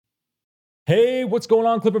Hey, what's going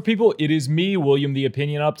on, Clipper people? It is me, William the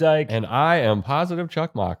Opinion Updike. And I am Positive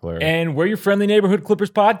Chuck Mockler. And we're your friendly neighborhood Clippers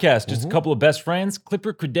podcast. Just a couple of best friends,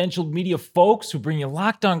 Clipper credentialed media folks who bring you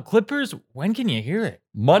Locked On Clippers. When can you hear it?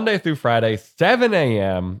 Monday through Friday, 7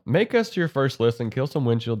 a.m. Make us your first listen. Kill some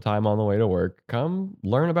windshield time on the way to work. Come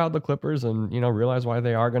learn about the Clippers and, realize why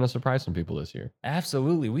they are going to surprise some people this year.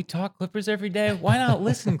 Absolutely. We talk Clippers every day. Why not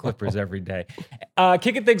listen Clippers every day?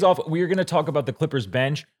 Kicking things off, we are going to talk about the Clippers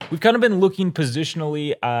bench. We've kind of been looking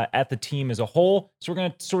positionally at the team as a whole. So we're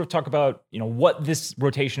going to sort of talk about, what this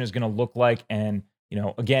rotation is going to look like and,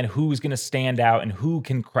 again, who's going to stand out and who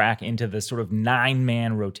can crack into the sort of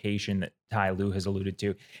 9-man rotation that Ty Lue has alluded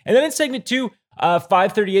to. And then in segment 2,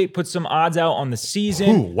 538 puts some odds out on the season.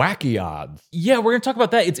 Ooh, wacky odds. Yeah, we're going to talk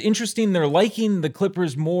about that. It's interesting. They're liking the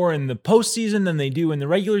Clippers more in the postseason than they do in the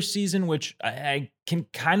regular season, which I can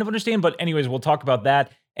kind of understand. But anyways, we'll talk about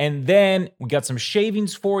that. And then we got some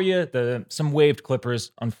shavings for you. Some waived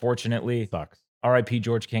Clippers, unfortunately. Sucks. R.I.P.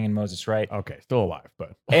 George King and Moses Wright. Okay, still alive,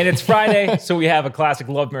 but. And it's Friday, so we have a classic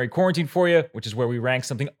Love, Marry, Quarantine for you, which is where we rank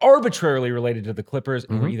something arbitrarily related to the Clippers,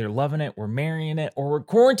 and we're either loving it, we're marrying it, or we're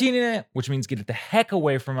quarantining it, which means get it the heck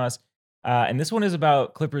away from us. And this one is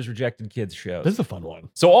about Clippers rejected kids shows. This is a fun one.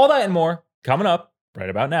 So all that and more coming up right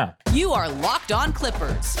about now. You are Locked On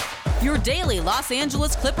Clippers, your daily Los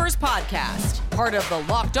Angeles Clippers podcast, part of the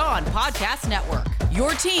Locked On Podcast Network,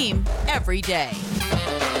 your team every day.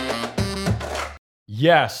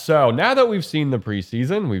 Yes, so now that we've seen the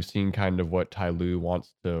preseason, we've seen kind of what Ty Lue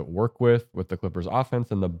wants to work with the Clippers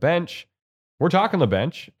offense and the bench. We're talking the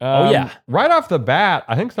bench. Yeah. Right off the bat,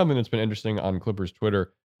 I think something that's been interesting on Clippers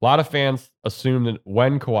Twitter, a lot of fans assume that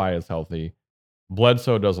when Kawhi is healthy,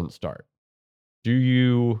 Bledsoe doesn't start. Do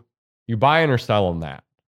you buy in or sell on that?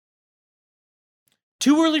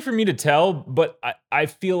 Too early for me to tell, but I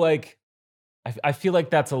feel like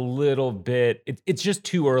that's a little bit, it's just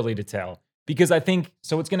too early to tell. Because I think,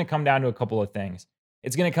 so it's going to come down to a couple of things.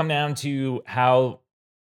 It's going to come down to how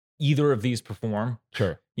either of these perform.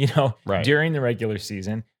 Sure. Right. During the regular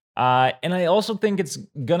season. And I also think it's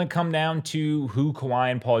going to come down to who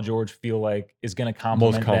Kawhi and Paul George feel like is going to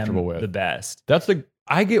complement them the best.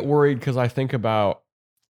 I get worried because I think about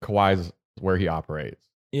Kawhi's where he operates.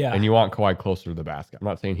 Yeah. And you want Kawhi closer to the basket. I'm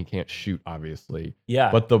not saying he can't shoot, obviously.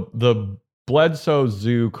 Yeah. But the Bledsoe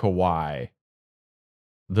Zoo Kawhi,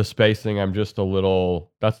 the spacing, I'm just a little,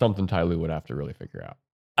 that's something Ty Lue would have to really figure out.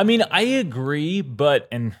 I mean, I agree,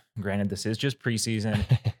 and granted, this is just preseason.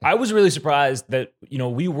 I was really surprised that,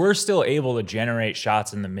 we were still able to generate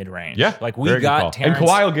shots in the mid-range. Yeah. Like we got Terrence. And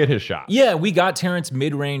Kawhi will get his shots. Yeah, we got Terrence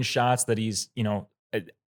mid-range shots that he's,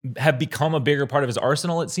 have become a bigger part of his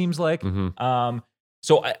arsenal, it seems like. Mm-hmm.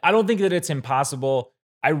 So I don't think that it's impossible.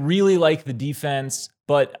 I really like the defense,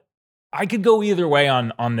 but I could go either way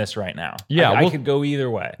on this right now. Yeah, I could go either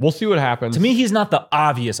way. We'll see what happens. To me, he's not the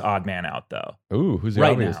obvious odd man out, though. Ooh, who's the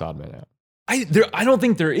obvious odd man out? I don't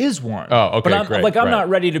think there is one. Oh, okay, but great. I'm not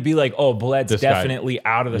ready to be like, oh, Bled's This definitely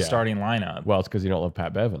out of the starting lineup. Well, it's because you don't love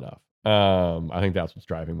Pat Bev enough. I think that's what's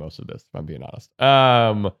driving most of this, if I'm being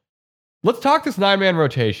honest. Let's talk this 9-man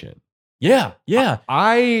rotation. Yeah.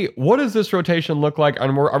 What does this rotation look like?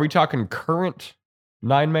 And are we talking current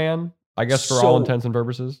 9-man? I guess for all intents and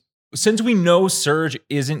purposes. Since we know Serge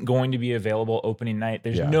isn't going to be available opening night,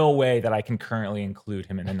 there's no way that I can currently include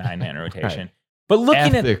him in the 9-man rotation. Right. But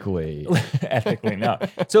looking ethically, no.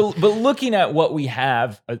 So, but looking at what we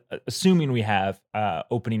have, assuming we have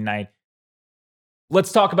opening night,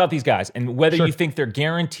 let's talk about these guys and whether you think they're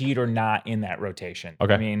guaranteed or not in that rotation.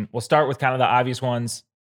 Okay. I mean, we'll start with kind of the obvious ones: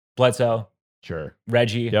 Bledsoe, sure,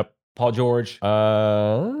 Reggie, yep, Paul George,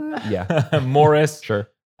 yeah, Morris, sure,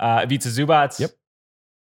 Ivica Zubats, yep.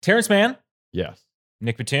 Terrence Mann? Yes.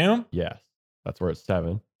 Nick Batum? Yes. That's where it's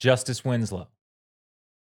 7. Justice Winslow?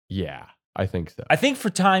 Yeah, I think so. I think for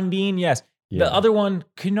time being, yes. Yeah. The other one,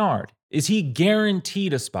 Kennard. Is he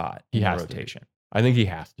guaranteed a spot in the rotation? I think he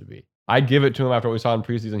has to be. I'd give it to him after what we saw in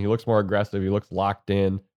preseason. He looks more aggressive. He looks locked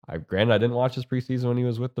in. Granted, I didn't watch his preseason when he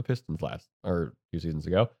was with the Pistons 2 seasons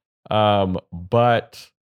ago. But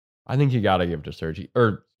I think you got to give it to Serge.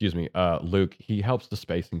 Luke. He helps the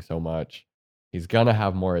spacing so much. He's going to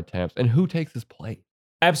have more attempts. And who takes his place?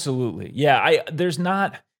 Absolutely. Yeah, there's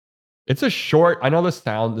not... It's a short... I know this is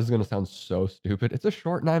going to sound so stupid. It's a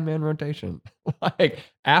short 9-man rotation. Like,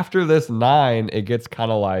 after this 9, it gets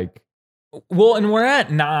kind of like... Well, and we're at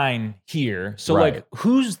 9 here. So, like,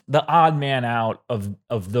 who's the odd man out of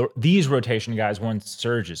these rotation guys once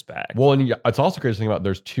Serge is back? Well, and it's also crazy to think about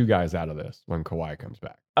there's 2 guys out of this when Kawhi comes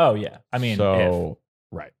back. Oh, yeah. I mean,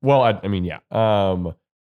 right. Well, I mean, yeah.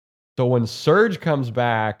 So when Serge comes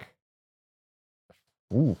back,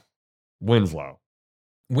 Winslow.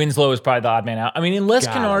 Winslow is probably the odd man out. I mean, unless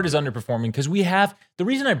Got Kennard it. is underperforming, because the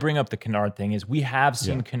reason I bring up the Kennard thing is we have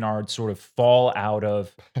seen Kennard sort of fall out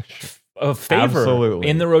of favor Absolutely.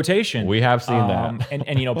 in the rotation. We have seen that.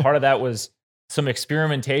 And part of that was some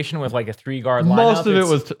experimentation with like a 3-guard lineup. Most of it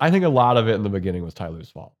was, I think a lot of it in the beginning was Ty Lue's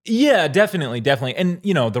fault. Yeah, definitely. And,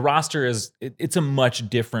 the roster it's a much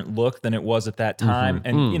different look than it was at that time.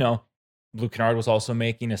 Mm-hmm. And, Luke Kennard was also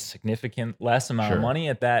making a significant less amount of money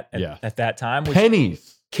at that time. Which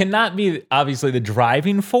Pennies. cannot be obviously the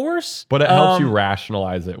driving force. But it helps you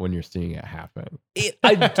rationalize it when you're seeing it happen.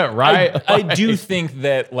 Right? I do think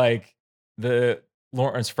that like the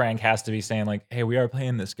Lawrence Frank has to be saying like, hey, we are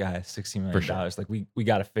paying this guy $60 million. Sure. Like we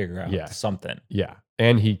got to figure out something. Yeah.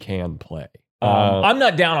 And he can play. I'm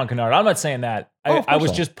not down on Kennard. I'm not saying that. I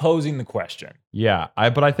was just posing the question. Yeah.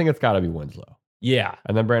 But I think it's got to be Winslow. Yeah.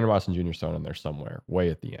 And then Brandon Boston Jr. thrown in there somewhere, way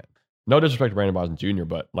at the end. No disrespect to Brandon Boston Jr.,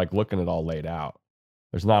 but like looking at it all laid out,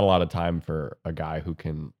 there's not a lot of time for a guy who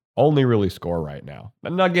can only really score right now.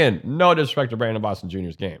 And again, no disrespect to Brandon Boston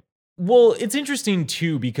Jr.'s game. Well, it's interesting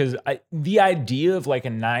too, because the idea of like a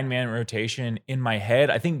 9-man rotation in my head,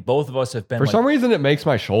 I think both of us have been For some reason, it makes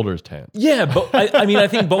my shoulders tense. Yeah, but I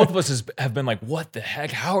think both of us have been like, what the heck?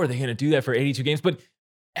 How are they going to do that for 82 games? But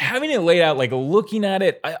having it laid out, like looking at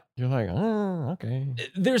it, you're like, oh, okay.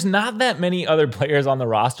 There's not that many other players on the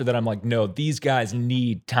roster that I'm like, no, these guys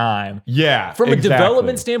need time. Yeah, From a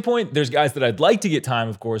development standpoint, there's guys that I'd like to get time,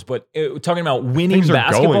 of course, but talking about winning Things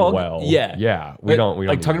basketball, are going well. Yeah, we don't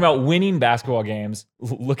like talking about winning basketball games.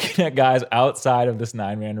 Looking at guys outside of this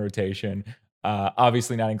 9-man rotation,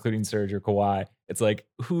 obviously not including Serge or Kawhi. It's like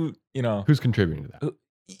who's contributing to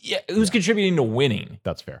that? Who's contributing to winning?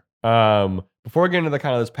 That's fair. Before we get into the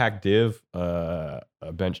kind of this pack div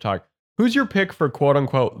bench talk, who's your pick for quote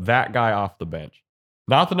unquote that guy off the bench?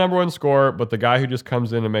 Not the number one scorer, but the guy who just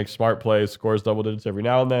comes in and makes smart plays, scores double digits every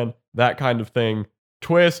now and then, that kind of thing.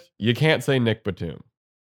 Twist, you can't say Nick Batum.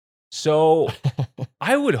 So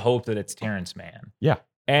I would hope that it's Terrence Mann. Yeah.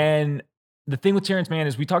 And the thing with Terrence Mann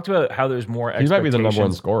is we talked about how there's more He might be the number one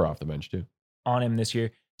expectations scorer off the bench too. on him this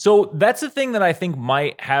year. So that's the thing that I think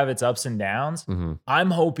might have its ups and downs. Mm-hmm. I'm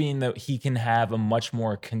hoping that he can have a much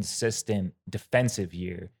more consistent defensive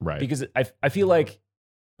year. Right. Because I feel like,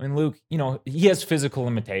 Luke, he has physical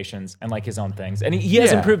limitations and like his own things. And he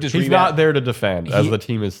has improved his He's rebound. not there to defend, as the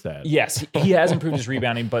team has said. Yes, he has improved his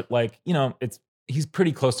rebounding, but like, he's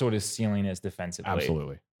pretty close to what his ceiling is defensively.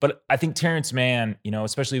 Absolutely. But I think Terrence Mann,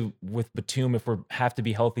 especially with Batum, if we have to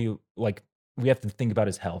be healthy, like we have to think about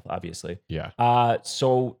his health, obviously. Yeah.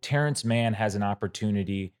 So Terrence Mann has an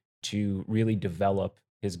opportunity to really develop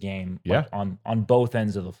his game on both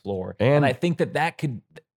ends of the floor. And I think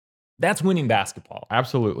that's winning basketball.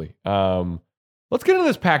 Absolutely. Let's get into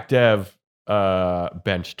this Pac Dev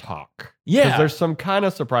bench talk. Yeah. Because there's some kind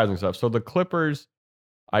of surprising stuff. So the Clippers,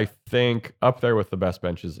 I think, up there with the best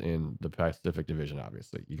benches in the Pacific Division,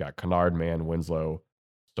 obviously. You got Kennard, Mann, Winslow,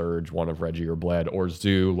 Serge, one of Reggie or Bled, or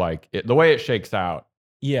Zoo. Like, the way it shakes out,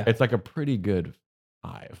 it's like a pretty good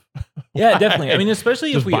 5. Yeah, definitely.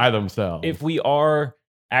 Especially just if we by themselves. If we are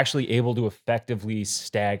actually able to effectively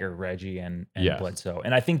stagger Reggie and Bledsoe.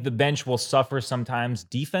 And I think the bench will suffer sometimes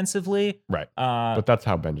defensively. Right. But that's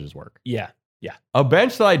how benches work. Yeah. Yeah. A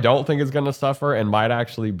bench that I don't think is going to suffer and might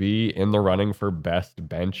actually be in the running for best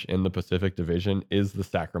bench in the Pacific Division is the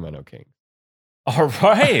Sacramento Kings. All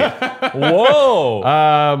right.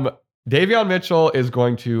 Whoa. Davion Mitchell is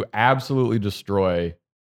going to absolutely destroy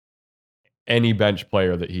any bench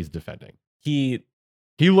player that he's defending. He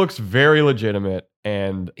looks very legitimate,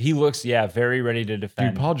 and he looks, very ready to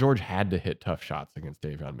defend. Dude, Paul George had to hit tough shots against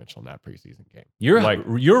Davion Mitchell in that preseason game.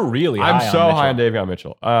 You're really high I'm so on high on Davion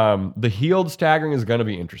Mitchell. The healed staggering is going to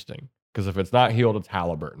be interesting because if it's not healed, it's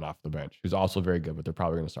Halliburton off the bench, who's also very good, but they're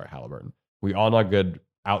probably going to start Halliburton. We all know how good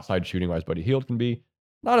outside shooting wise Buddy Hield can be.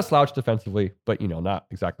 Not a slouch defensively, but not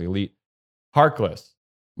exactly elite. Harkless,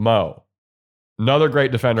 Mo, another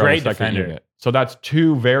great defender on the second unit. So that's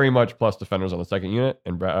 2 very much plus defenders on the second unit,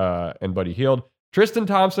 and Buddy Hield. Tristan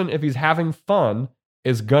Thompson, if he's having fun,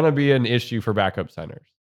 is gonna be an issue for backup centers.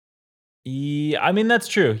 Yeah, that's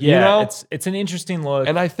true. Yeah, it's an interesting look.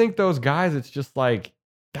 And I think those guys, it's just like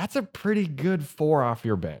that's a pretty good 4 off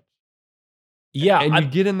your bench. Yeah, and you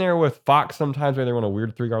get in there with Fox sometimes where they run a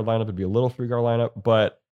weird 3-guard lineup. It'd be a little 3-guard lineup,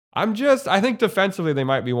 but I think defensively they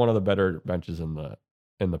might be one of the better benches in the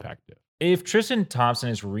Pac-10. If Tristan Thompson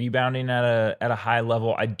is rebounding at a high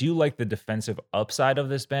level, I do like the defensive upside of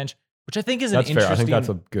this bench, which I think is interesting. Fair. I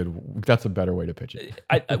think that's a better way to pitch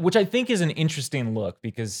it. Which I think is an interesting look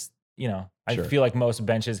because I feel like most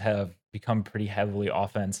benches have become pretty heavily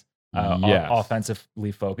offense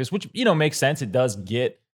offensively focused, which makes sense. It does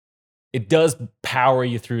power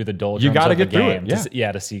you through the doldrums. You got to of the get through game it.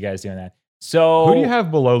 Yeah. to see guys doing that. So who do you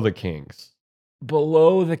have below the Kings?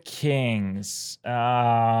 Below the Kings,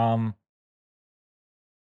 It's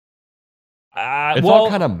all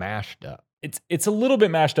kind of mashed up. It's a little bit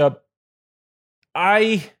mashed up.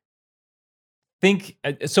 I think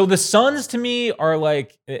so. The Suns to me are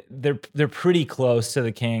like they're pretty close to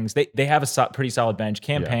the Kings. They have a pretty solid bench.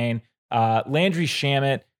 Campaign, Landry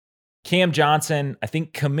Shamet, Cam Johnson. I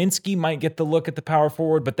think Kaminsky might get the look at the power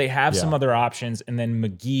forward, but they have some other options. And then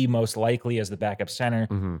McGee most likely as the backup center.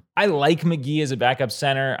 Mm-hmm. I like McGee as a backup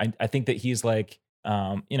center. I think that he's like,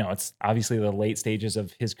 it's obviously the late stages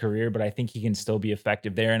of his career, but I think he can still be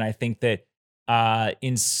effective there. And I think that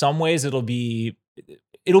in some ways it'll be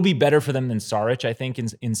better for them than Saric, I think,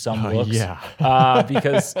 in some looks.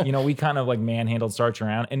 Because, we kind of like manhandled Saric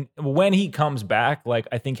around. And when he comes back, like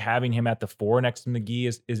I think having him at the 4 next to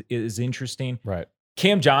McGee is interesting. Right.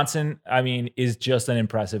 Cam Johnson, I mean, is just an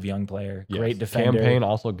impressive young player. Yes. Great defender. Campaign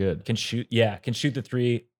also good. Can shoot the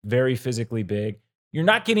 3, very physically big. You're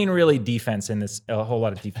not getting really a whole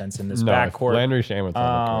lot of defense in this backcourt. Landry Shamet's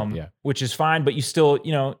on the court, which is fine, but you still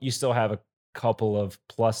have a couple of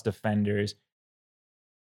plus defenders.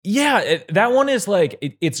 Yeah, that one is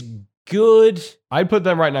like it's good. I'd put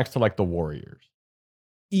them right next to like the Warriors.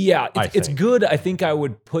 Yeah, it's good. I think I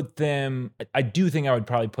would put them. I do think I would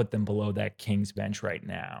probably put them below that Kings bench right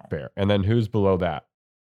now. Fair. And then who's below that?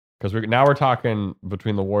 Because we're talking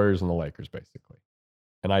between the Warriors and the Lakers, basically.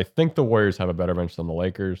 And I think the Warriors have a better bench than the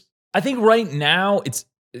Lakers. I think right now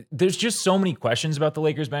there's just so many questions about the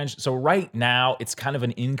Lakers bench. So right now it's kind of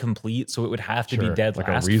an incomplete. So it would have to be dead like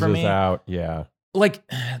last Ariza's for me. Out, yeah. Like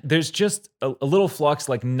there's just a little flux.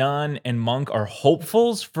 Like Nunn and Monk are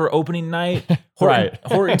hopefuls for opening night.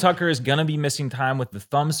 Horton Tucker is gonna be missing time with the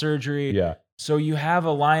thumb surgery. Yeah. So you have a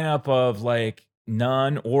lineup of like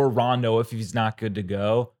Nunn or Rondo if he's not good to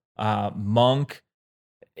go. Monk.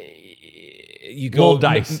 You go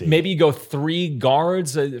dicey. Maybe you go 3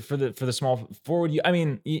 guards for the small forward. You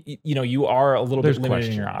are a little bit limited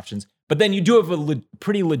in your options. But then you do have a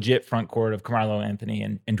pretty legit front court of Carmelo Anthony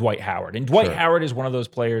and Dwight Howard. And Dwight Howard is one of those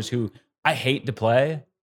players who I hate to play.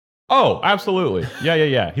 Oh, absolutely.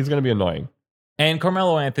 Yeah. He's going to be annoying. And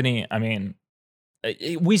Carmelo Anthony, I mean,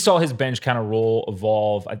 we saw his bench kind of role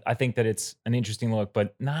evolve. I think that it's an interesting look,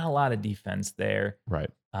 but not a lot of defense there.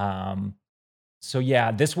 Right. So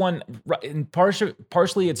yeah, this one, partially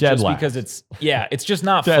it's Dead just last. because it's just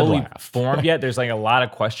not Dead fully last. formed yet. There's like a lot of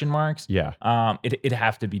question marks. Yeah. It'd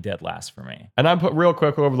have to be dead last for me. And I'm put real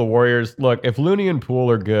quick over the Warriors. Look, if Looney and Poole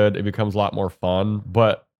are good, it becomes a lot more fun.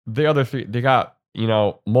 But the other 3, they got,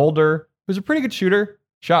 Mulder, who's a pretty good shooter,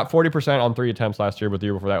 shot 40% on 3 attempts last year, but the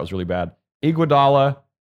year before that was really bad. Iguodala,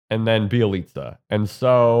 and then Bielitsa. And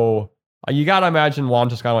so you got to imagine Juan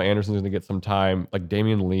Toscano-Anderson's going to get some time. Like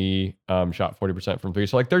Damian Lee shot 40% from 3.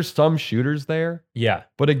 So like there's some shooters there. Yeah.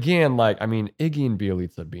 But again, like, I mean, Iggy and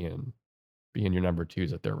Bielitsa being your number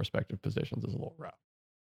 2s at their respective positions is a little rough.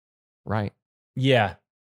 Right? Yeah.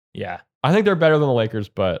 Yeah. I think they're better than the Lakers,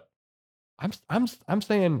 but I'm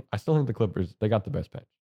saying I still think the Clippers, they got the best bench.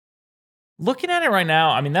 Looking at it right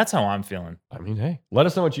now, I mean, that's how I'm feeling. I mean, hey, let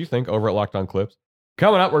us know what you think over at Locked On Clips.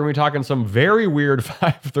 Coming up, we're going to be talking some very weird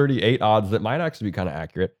 538 odds that might actually be kind of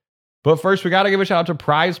accurate. But first, we got to give a shout out to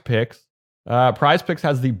Prize Picks. Prize Picks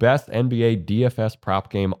has the best NBA DFS prop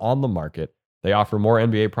game on the market. They offer more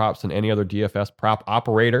NBA props than any other DFS prop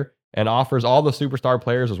operator and offers all the superstar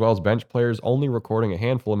players as well as bench players, only recording a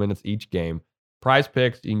handful of minutes each game. Prize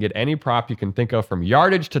Picks, you can get any prop you can think of, from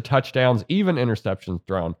yardage to touchdowns, even interceptions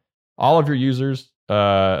thrown. All of your users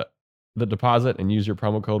that deposit and use your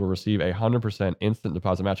promo code will receive a 100% instant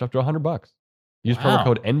deposit match up to $100. Use promo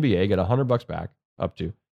code NBA, get $100 back, up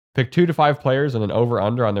to. Pick 2 to 5 players and an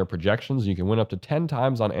over-under on their projections. You can win up to 10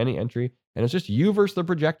 times on any entry, and it's just you versus the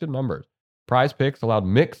projected numbers. Prize Picks allowed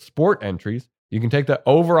mixed sport entries. You can take the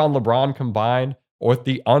over on LeBron combined or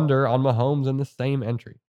the under on Mahomes in the same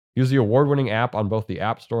entry. Use the award-winning app on both the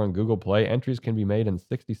App Store and Google Play. Entries can be made in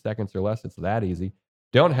 60 seconds or less. It's that easy.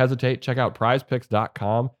 Don't hesitate. Check out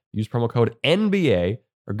prizepicks.com. Use promo code NBA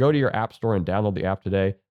or go to your App Store and download the app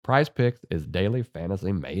today. Prize Picks is daily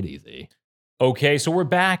fantasy made easy. Okay, so we're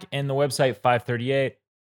back, and the website 538,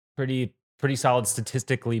 pretty solid,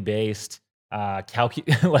 statistically based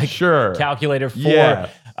calculator for the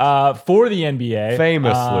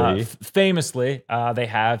NBA. Famously, they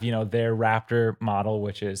have their Raptor model,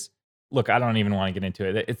 which is, look, I don't even want to get into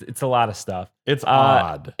it. It's a lot of stuff. It's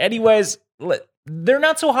odd. Anyways, they're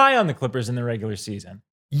not so high on the Clippers in the regular season.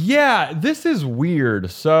 Yeah, this is weird.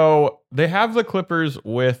 So they have the Clippers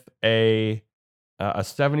with a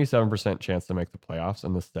 77% chance to make the playoffs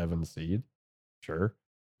and the 7 seed. Sure.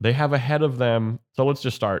 They have ahead of them. So let's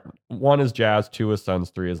just start. 1 is Jazz, 2 is Suns,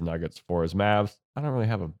 3 is Nuggets, 4 is Mavs. I don't really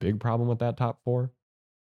have a big problem with that top 4.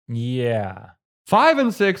 Yeah. 5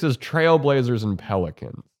 and 6 is Trailblazers and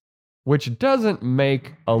Pelicans, which doesn't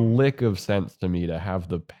make a lick of sense to me to have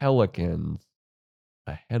the Pelicans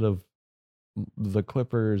ahead of the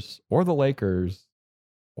Clippers or the Lakers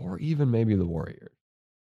or even maybe the Warriors.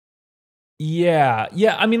 Yeah.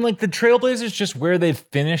 I mean, like the Trailblazers, just where they've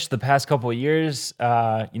finished the past couple of years.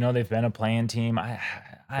 They've been a playing team. I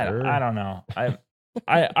don't know.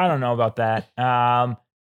 I don't know about that.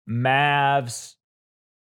 Mavs.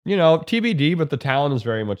 TBD, but the talent is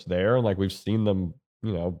very much there, and like we've seen them.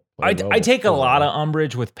 I take a lot of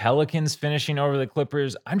umbrage with Pelicans finishing over the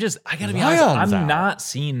Clippers. I gotta be honest. I'm not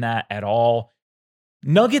seeing that at all.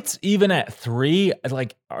 Nuggets, even at 3,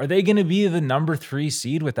 like, are they going to be the number 3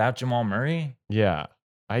 seed without Jamal Murray? Yeah,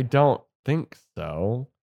 I don't think so.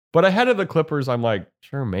 But ahead of the Clippers, I'm like,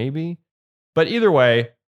 sure, maybe. But either way,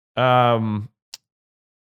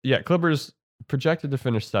 Clippers projected to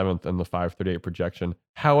finish 7th in the 538 projection.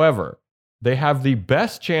 However, they have the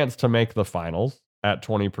best chance to make the finals at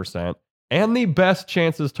 20% and the best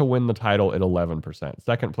chances to win the title at 11%.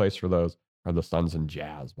 Second place for those are the Suns and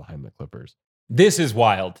Jazz behind the Clippers. This is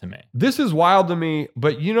wild to me.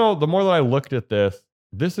 But the more that I looked at this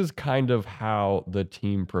is kind of how the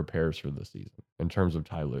team prepares for the season in terms of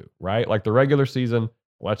Ty Lue, right? Like the regular season,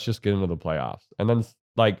 let's just get into the playoffs. And then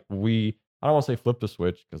I don't want to say flip the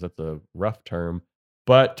switch because that's a rough term,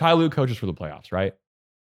 but Ty Lue coaches for the playoffs, right?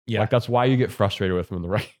 Yeah. Like that's why you get frustrated with him in the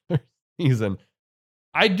regular season.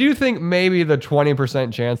 I do think maybe the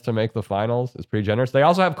 20% chance to make the finals is pretty generous. They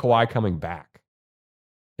also have Kawhi coming back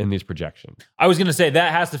in these projections. I was going to say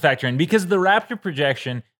that has to factor in because the Raptor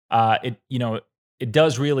projection, it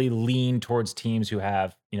does really lean towards teams who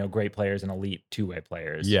have, great players and elite two-way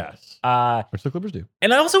players. Yes. Which the Clippers do.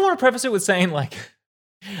 And I also want to preface it with saying, like,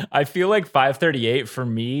 I feel like 538 for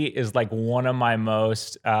me is like one of my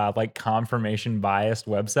most confirmation biased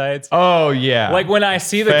websites. Oh yeah. Like when I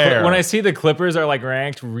see the Clippers are like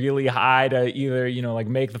ranked really high to either, like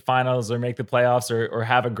make the finals or make the playoffs or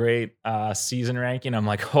have a great season ranking, I'm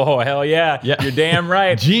like, oh hell yeah. You're damn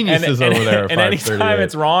right. Geniuses over there. And anytime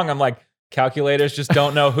it's wrong, I'm like, calculators just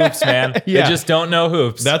don't know hoops, man. They just don't know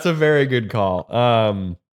hoops. That's a very good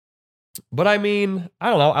call. But I mean, I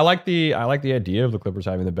don't know. I like the idea of the Clippers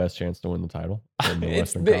having the best chance to win the title.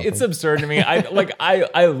 It's absurd to me.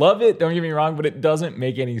 I love it. Don't get me wrong, but it doesn't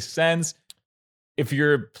make any sense. If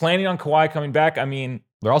you're planning on Kawhi coming back, I mean,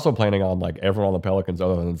 they're also planning on like everyone on the Pelicans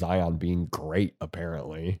other than Zion being great,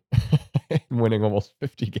 apparently, winning almost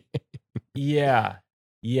 50 games. Yeah.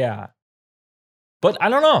 But I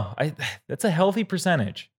don't know. That's a healthy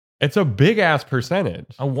percentage. It's a big ass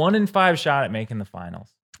percentage. A 1 in 5 shot at making the finals.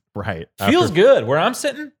 Right. Feels good where I'm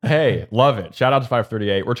sitting. Hey, love it. Shout out to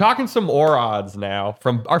 538. We're talking some more odds now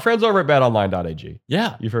from our friends over at betonline.ag.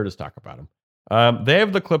 Yeah. You've heard us talk about them. They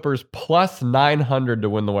have the Clippers plus 900 to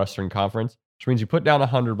win the Western Conference, which means you put down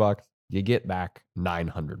 $100, you get back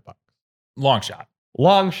 $900.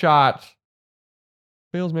 Long shot.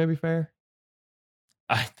 Feels maybe fair.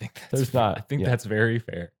 I think that's very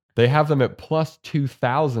fair. They have them at plus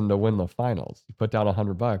 2,000 to win the finals. You put down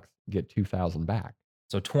 $100, you get 2,000 back.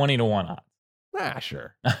 So 20 to 1 odds.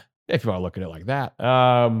 Sure. If you want to look at it like that.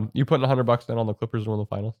 You putting $100 down on the Clippers to win the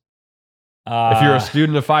finals? If you're a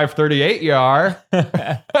student of 538, you are.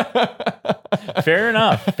 Fair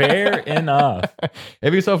enough.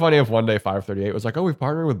 It'd be so funny if one day 538 was like, oh, we've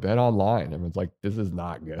partnered with BetOnline. Everyone's like, this is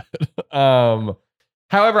not good.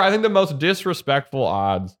 However, I think the most disrespectful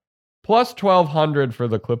odds, plus 1,200 for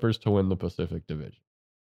the Clippers to win the Pacific Division.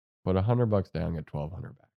 Put $100 down, get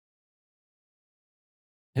 1,200 back.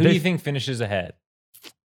 Who do you think finishes ahead?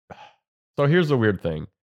 So here's the weird thing.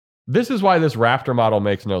 This is why this Raptor model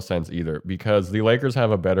makes no sense either, because the Lakers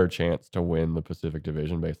have a better chance to win the Pacific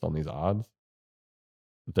Division based on these odds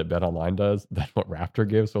that BetOnline does than what Raptor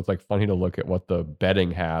gives. So it's like funny to look at what the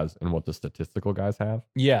betting has and what the statistical guys have.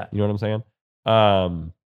 Yeah. You know what I'm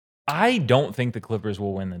saying? I don't think the Clippers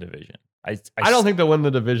will win the division. I don't think they'll win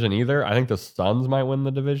the division either. I think the Suns might win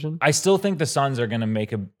the division. I still think the Suns are going to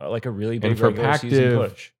make a really big regular season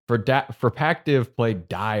push. For Pac-Div play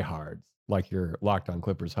diehards like your Locked On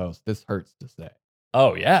Clippers host, this hurts to say.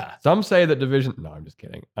 Oh yeah. Some say that division. No, I'm just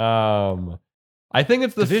kidding. I think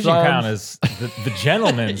it's the division Suns. Crown is the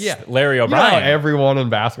gentleman's Larry O'Brien. You know, everyone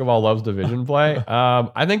in basketball loves division play.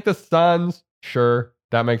 I think the Suns, sure,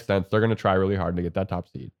 that makes sense. They're going to try really hard to get that top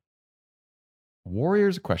seed.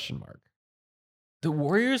 Warriors, question mark. The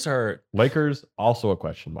Warriors are, Lakers, also a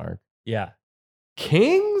question mark. yeah.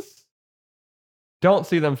 Kings? Don't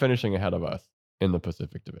see them finishing ahead of us in the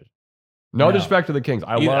Pacific Division. No No. disrespect to the Kings.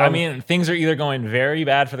 I mean, things are either going very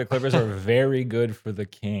bad for the Clippers or very good for the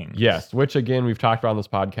Kings. Yes, which again, we've talked about on this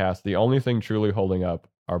podcast. The only thing truly holding up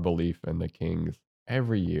our belief in the Kings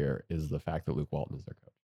every year is the fact that Luke Walton is their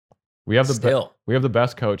coach. We have the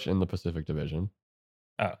best coach in the Pacific Division.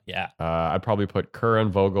 Oh, yeah. I'd probably put Kerr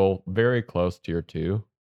and Vogel very close tier 2.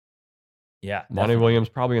 Yeah. Monty definitely. Williams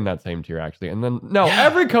probably in that same tier, actually. And then,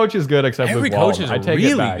 every coach is good except Every Luke Walton. coach is I take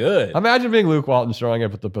really it back. good. Imagine being Luke Walton showing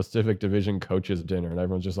up at the Pacific Division coaches dinner and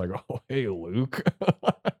everyone's just like, oh, hey, Luke.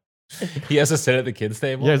 He has to sit at the kids'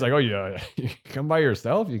 table. Yeah, he's like, oh, yeah, you come by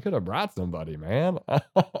yourself? You could have brought somebody, man.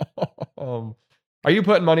 Are you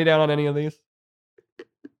putting money down on any of these?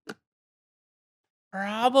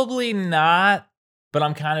 Probably not, but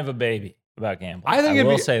I'm kind of a baby about gambling. I think I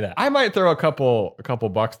will say that. I might throw a couple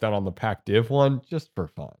bucks down on the Pac Div one just for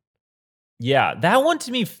fun. Yeah, that one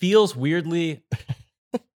to me feels weirdly.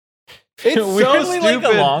 It's so weirdly like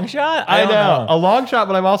stupid. a long shot. I don't know a long shot,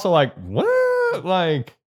 but I'm also like, what?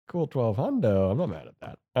 Like, cool 12 hundo. I'm not mad at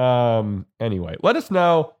that. Anyway, let us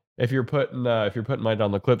know if you're putting money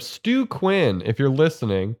down the clip. Stu Quinn, if you're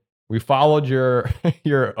listening, we followed your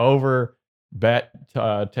over bet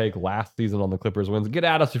take last season on the Clippers wins. Get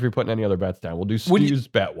at us if you're putting any other bets down. We'll do Stu's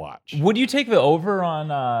bet watch. Would you take the over on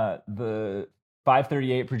the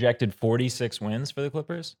 538 projected 46 wins for the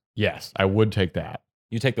Clippers? Yes, I would take that.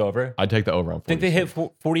 You take the over? I'd take the over on 46. Think they hit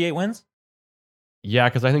 48 wins? Yeah,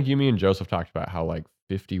 because I think me and Joseph talked about how like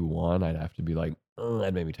 51, I'd have to be like,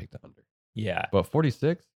 I'd maybe take the under. Yeah. But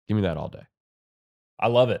 46, give me that all day. I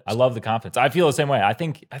love it. I love the confidence. I feel the same way. I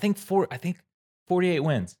think 48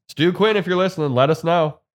 wins. Stu Quinn, if you're listening, let us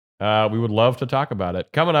know. We would love to talk about it.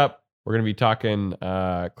 Coming up, we're going to be talking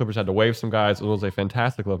Clippers had to waive some guys. It was a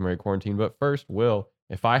fantastic Love Mary quarantine. But first, Will,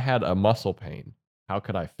 if I had a muscle pain, how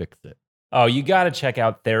could I fix it? Oh, you got to check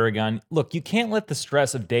out Theragun. Look, you can't let the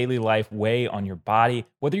stress of daily life weigh on your body.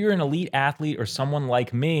 Whether you're an elite athlete or someone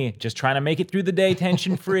like me, just trying to make it through the day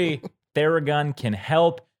tension-free, Theragun can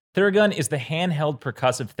help. Theragun is the handheld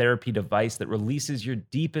percussive therapy device that releases your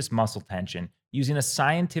deepest muscle tension using a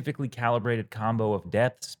scientifically calibrated combo of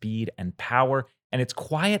depth, speed, and power, and it's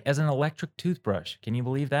quiet as an electric toothbrush. Can you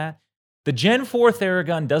believe that? The Gen 4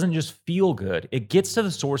 Theragun doesn't just feel good, it gets to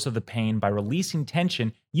the source of the pain by releasing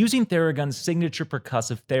tension using Theragun's signature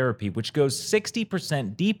percussive therapy, which goes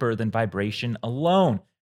 60% deeper than vibration alone.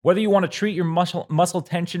 Whether you want to treat your muscle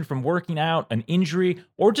tension from working out, an injury,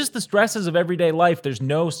 or just the stresses of everyday life, there's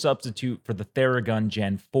no substitute for the Theragun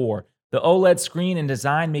Gen 4. The OLED screen and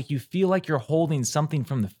design make you feel like you're holding something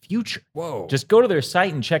from the future. Whoa. Just go to their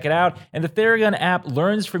site and check it out. And the Theragun app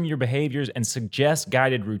learns from your behaviors and suggests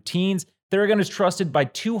guided routines. Theragun is trusted by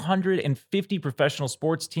 250 professional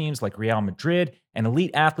sports teams like Real Madrid and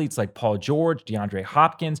elite athletes like Paul George, DeAndre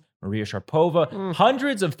Hopkins, Maria Sharapova,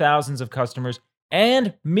 hundreds of thousands of customers,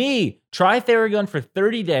 and me. Try Theragun for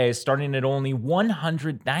 30 days starting at only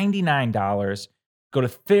 $199. Go to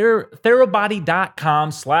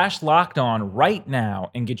therabody.com/lockedon right now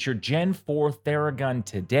and get your Gen 4 Theragun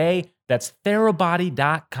today. That's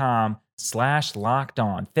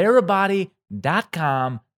therabody.com/lockedon.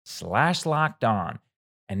 therabody.com/lockedon.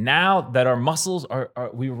 And now that our muscles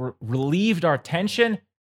relieved our tension,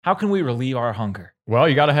 how can we relieve our hunger? Well,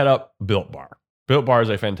 you got to head up Built Bar. Built Bar is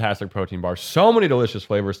a fantastic protein bar. So many delicious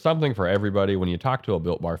flavors, something for everybody. When you talk to a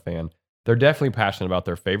Built Bar fan, they're definitely passionate about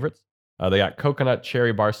their favorites. They got coconut,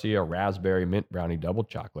 cherry barcia, raspberry, mint brownie, double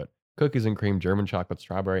chocolate, cookies and cream, German chocolate,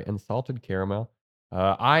 strawberry, and salted caramel.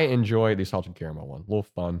 I enjoy the salted caramel one. A little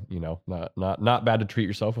fun, not bad to treat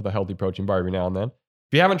yourself with a healthy protein bar every now and then.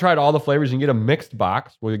 If you haven't tried all the flavors, you can get a mixed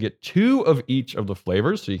box where you get 2 of each of the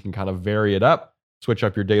flavors so you can kind of vary it up, switch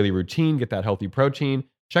up your daily routine, get that healthy protein.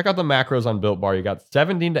 Check out the macros on Built Bar. You got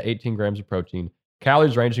 17 to 18 grams of protein,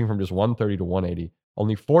 calories ranging from just 130 to 180,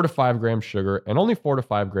 only 4 to 5 grams sugar, and only 4 to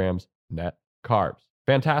 5 grams net carbs.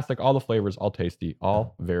 Fantastic. All the flavors, all tasty,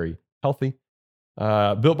 all very healthy.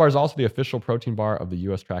 Built Bar is also the official protein bar of the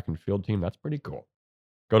U.S. track and field team. That's pretty cool.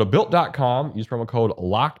 Go to built.com, use promo code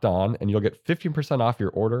LOCKEDON, and you'll get 15% off your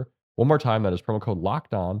order. One more time, that is promo code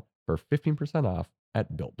LOCKEDON for 15% off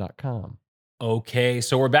at built.com. Okay,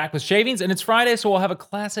 so we're back with shavings, and it's Friday, so we'll have a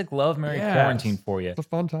classic Love, Mary quarantine for you. It's a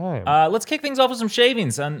fun time. Let's kick things off with some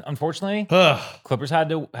shavings. Unfortunately, Clippers had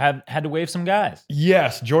to waive some guys.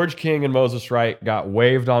 Yes, George King and Moses Wright got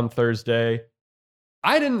waived on Thursday.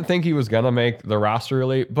 I didn't think he was going to make the roster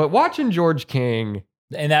really, but watching George King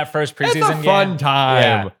In that first preseason game. It's a fun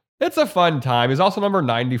time. Yeah. It's a fun time. He's also number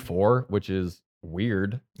 94, which is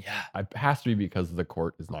weird. Yeah. It has to be because the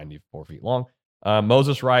court is 94 feet long.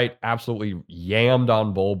 Moses Wright absolutely yammed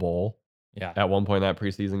on Bol Yeah. at one point in that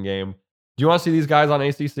preseason game. Do you want to see these guys on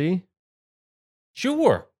ACC?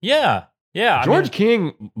 Sure. Yeah. Yeah. George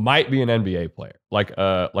King might be an NBA player, like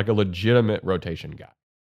a legitimate rotation guy.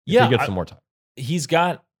 If he gets some more time. He's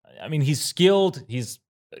skilled. He's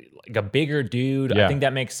like a bigger dude. Yeah. I think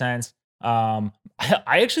that makes sense. I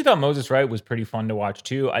actually thought Moses Wright was pretty fun to watch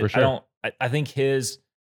too. I think his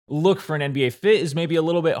look for an NBA fit is maybe a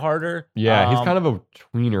little bit harder. Yeah, he's kind of a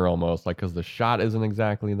tweener almost, like because the shot isn't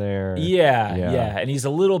exactly there. Yeah. And he's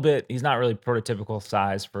not really prototypical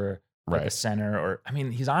size for like a center, or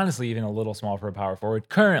he's honestly even a little small for a power forward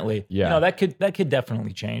currently. Yeah, that could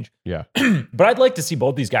definitely change. Yeah, but I'd like to see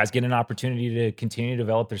both these guys get an opportunity to continue to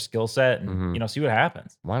develop their skill set and see what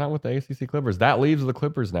happens. Why not with the ACC Clippers? That leaves the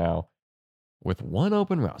Clippers now with one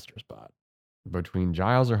open roster spot between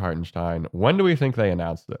Giles or Hartenstein. When do we think they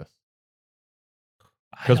announce this?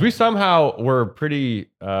 Because we somehow were pretty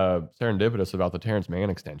serendipitous about the Terrence Mann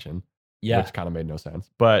extension. Yeah. Which kind of made no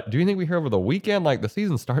sense. But do you think we hear over the weekend? Like, the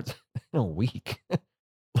season starts in a week.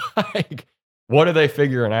 Like, what are they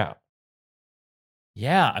figuring out?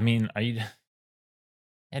 Yeah.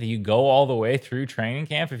 do you go all the way through training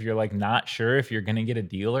camp if you're like not sure if you're going to get a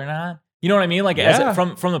deal or not? You know what I mean? Like,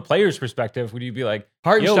 from the player's perspective, would you be like,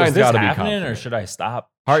 Hartenstein's got to be confident, or should I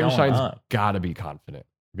stop? Hartenstein's got to be confident,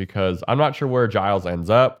 because I'm not sure where Giles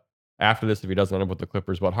ends up after this if he doesn't end up with the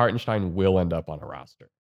Clippers, but Hartenstein will end up on a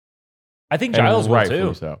roster. I think Giles will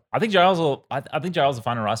too. So. I think Giles will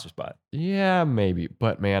find a roster spot. Yeah, maybe.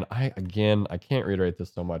 But man, I can't reiterate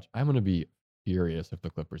this so much. I'm going to be furious if the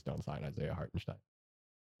Clippers don't sign Isaiah Hartenstein.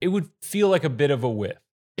 It would feel like a bit of a whiff.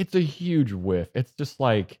 It's a huge whiff. It's just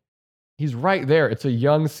like, he's right there. It's a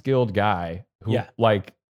young, skilled guy who,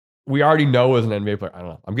 like, we already know is an NBA player. I don't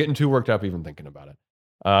know. I'm getting too worked up even thinking about it.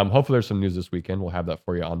 Hopefully there's some news this weekend. We'll have that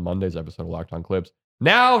for you on Monday's episode of Locked On Clips.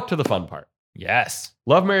 Now to the fun part. Yes.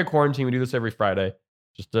 Love, marry, quarantine. We do this every Friday.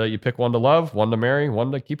 Just you pick one to love, one to marry,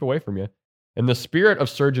 one to keep away from you. In the spirit of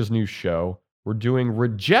Serge's new show, we're doing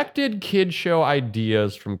rejected kid show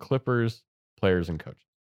ideas from Clippers players and coaches.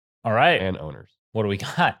 All right. And owners. What do we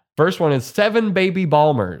got? First one is 7 Baby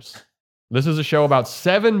Balmers. This is a show about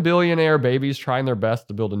 7 billionaire babies trying their best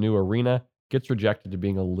to build a new arena. Gets rejected to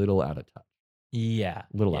being a little out of touch. Yeah.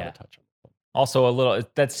 A little out of touch. Also,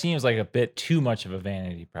 that seems like a bit too much of a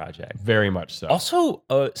vanity project. Very much so. Also,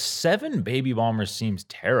 7 Baby Balmers seems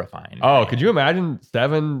terrifying. Oh, could you imagine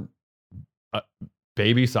 7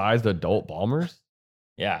 baby-sized adult Balmers?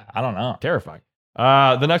 Yeah, I don't know. Terrifying.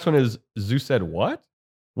 The next one is Zoo Said What?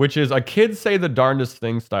 Which is a kids say the darndest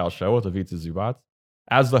thing style show with Ivica Zubac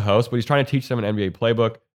as the host, but he's trying to teach them an NBA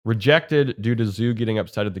playbook. Rejected due to Zoo getting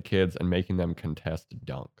upset at the kids and making them contest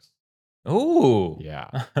dunks. Ooh. Yeah,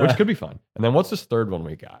 which could be fun. And then what's this third one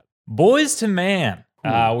we got? Boys to Man,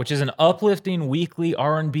 which is an uplifting weekly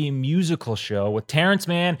R&B musical show with Terrence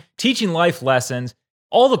Mann teaching life lessons.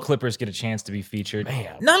 All the Clippers get a chance to be featured.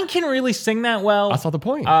 Man. None can really sing that well. That's not the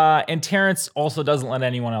point. And Terrence also doesn't let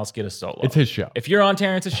anyone else get a solo. It's his show. If you're on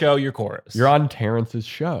Terrence's show, you're chorus. You're on Terrence's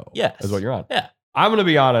show. Yes. Is what you're on. Yeah. I'm going to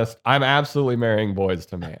be honest. I'm absolutely marrying Boys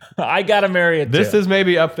to Man. I got to marry it This too. is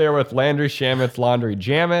maybe up there with Landry Shamit's Laundry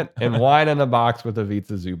Jammit and Wine in a Box with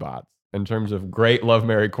Ivica Zubac in terms of great love,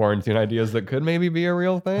 marry, quarantine ideas that could maybe be a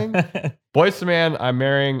real thing. Boys to Man, I'm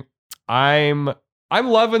marrying. I'm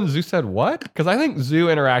loving Zoo Said What? Because I think Zoo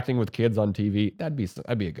interacting with kids on TV, that'd be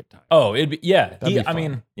a good time. Oh, it'd be, yeah. That'd be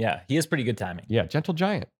fun. He has pretty good timing. Yeah, Gentle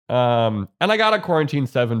Giant. And I got a quarantine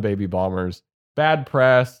 7 Baby Balmers. Bad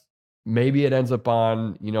press. Maybe it ends up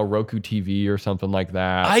on, Roku TV or something like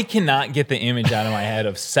that. I cannot get the image out of my head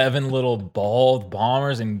of 7 little bald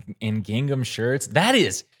bombers in gingham shirts.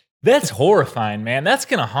 That's horrifying, man. That's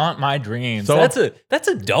gonna haunt my dreams. So, that's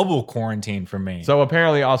a double quarantine for me. So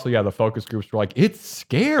apparently, also, the focus groups were like, "It's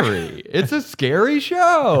scary. It's a scary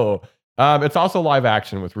show." It's also live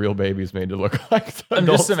action with real babies made to look like. I'm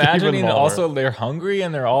just imagining. Also, they're hungry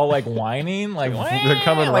and they're all like whining, like they're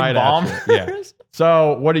coming like right bombers. at you. Yeah.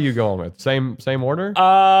 So what are you going with? Same order?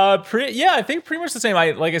 I think pretty much the same.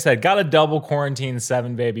 Like I said, got a double quarantine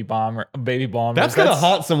 7 baby bombers. That's gonna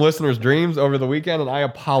haunt some listeners' dreams over the weekend, and I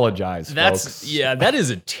apologize. Folks. That is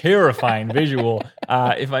a terrifying visual.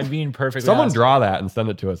 If I'm being perfectly someone honest. Draw that and send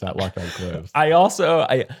it to us at Locked On Clips. I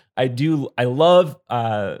love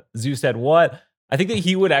Zoo Said What? I think that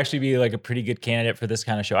he would actually be like a pretty good candidate for this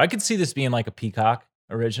kind of show. I could see this being like a Peacock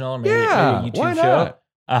original or maybe a YouTube why show.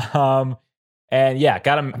 not? And yeah,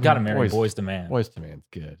 gotta marry Boys to Man. Boys to Man's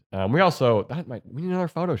good. We need another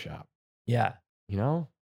Photoshop. Yeah.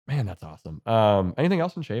 Man, that's awesome. Anything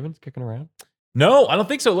else in Shavens kicking around? No, I don't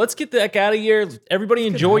think so. Let's get the heck out of here. Everybody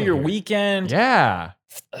enjoy your weekend. Yeah.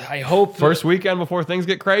 I hope. First weekend before things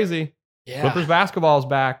get crazy. Yeah. Clippers basketball is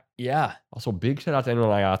back. Yeah. Also, big shout out to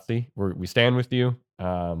anyone at IATSE. We stand with you.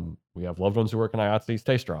 We have loved ones who work in IATSE.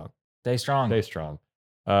 Stay strong. Stay strong. Stay strong.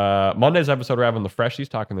 Monday's episode, we're having the freshies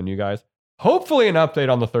talking to the new guys. Hopefully an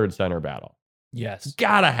update on the third center battle. Yes.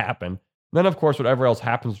 Gotta happen. Then, of course, whatever else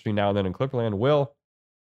happens between now and then in Clipperland will.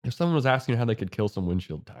 If someone was asking how they could kill some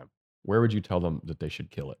windshield time, where would you tell them that they should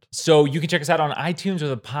kill it? So you can check us out on iTunes or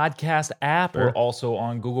the podcast app, or also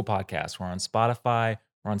on Google Podcasts. We're on Spotify.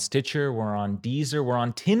 We're on Stitcher. We're on Deezer. We're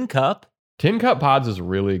on Tin Cup. Tin Cup Pods is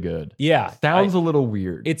really good. Yeah. Sounds a little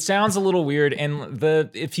weird. It sounds a little weird. And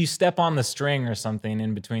if you step on the string or something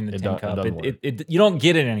in between the Tin Cup, you don't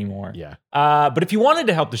get it anymore. Yeah. But if you wanted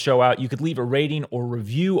to help the show out, you could leave a rating or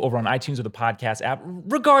review over on iTunes or the podcast app,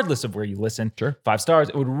 regardless of where you listen. Sure. 5 stars.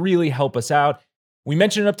 It would really help us out. We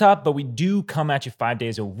mentioned it up top, but we do come at you 5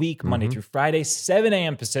 days a week, Monday through Friday, 7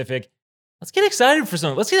 a.m. Pacific. Let's get excited for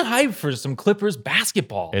some. Let's get hyped for some Clippers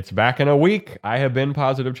basketball. It's back in a week. I have been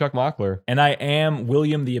Positive Chuck Mockler. And I am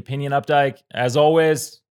William the Opinion Updike. As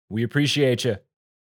always, we appreciate you.